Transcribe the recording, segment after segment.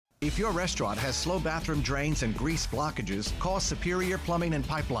If your restaurant has slow bathroom drains and grease blockages, call Superior Plumbing and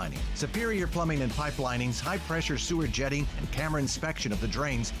Pipelining. Superior Plumbing and Pipelining's high-pressure sewer jetting and camera inspection of the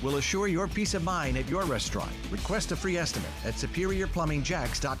drains will assure your peace of mind at your restaurant. Request a free estimate at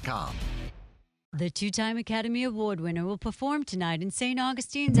SuperiorPlumbingJacks.com. The two-time Academy Award winner will perform tonight in St.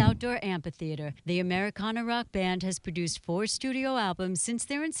 Augustine's Outdoor Amphitheater. The Americana rock band has produced 4 studio albums since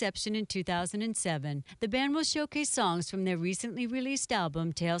their inception in 2007. The band will showcase songs from their recently released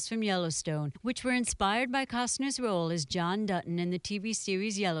album, Tales from Yellowstone, which were inspired by Costner's role as John Dutton in the TV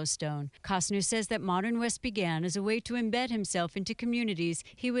series Yellowstone. Costner says that Modern West began as a way to embed himself into communities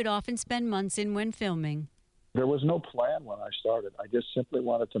he would often spend months in when filming. There was no plan when I started. I just simply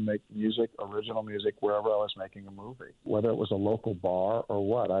wanted to make music, original music, wherever I was making a movie, whether it was a local bar or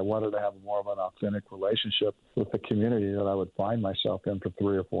what. I wanted to have more of an authentic relationship with the community that I would find myself in for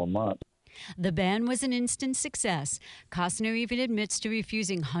 3 or 4 months. The band was an instant success. Costner even admits to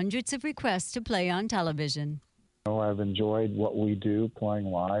refusing hundreds of requests to play on television. I've enjoyed what we do playing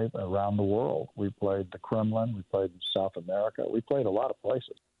live around the world. We played the Kremlin, we played South America, we played a lot of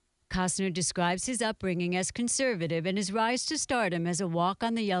places. Costner describes his upbringing as conservative and his rise to stardom as a walk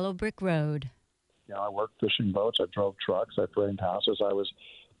on the yellow brick road. I worked fishing boats, I drove trucks, I framed houses. I was,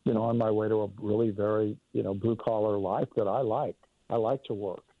 on my way to a really very, blue-collar life that I like. I like to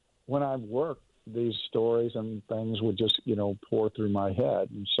work. When I worked, these stories and things would just, pour through my head.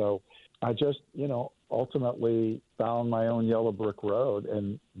 And so I just, ultimately found my own yellow brick road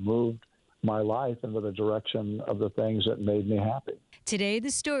and moved my life into the direction of the things that made me happy. Today,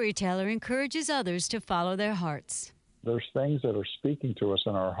 the storyteller encourages others to follow their hearts. There's things that are speaking to us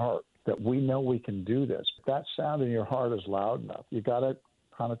in our heart that we know we can do this. If that sound in your heart is loud enough, you got to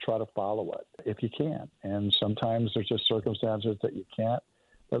kind of try to follow it if you can. And sometimes there's just circumstances that you can't,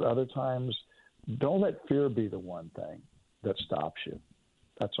 but other times, don't let fear be the one thing that stops you.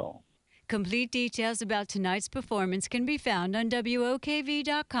 That's all. Complete details about tonight's performance can be found on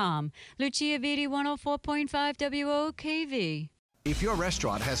WOKV.com. Lucia Vitti, 104.5 WOKV. If your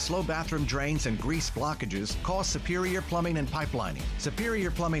restaurant has slow bathroom drains and grease blockages, call Superior Plumbing and Pipelining. Superior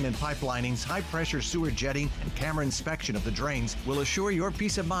Plumbing and Pipelining's high-pressure sewer jetting and camera inspection of the drains will assure your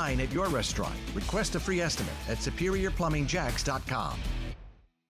peace of mind at your restaurant. Request a free estimate at SuperiorPlumbingJacks.com.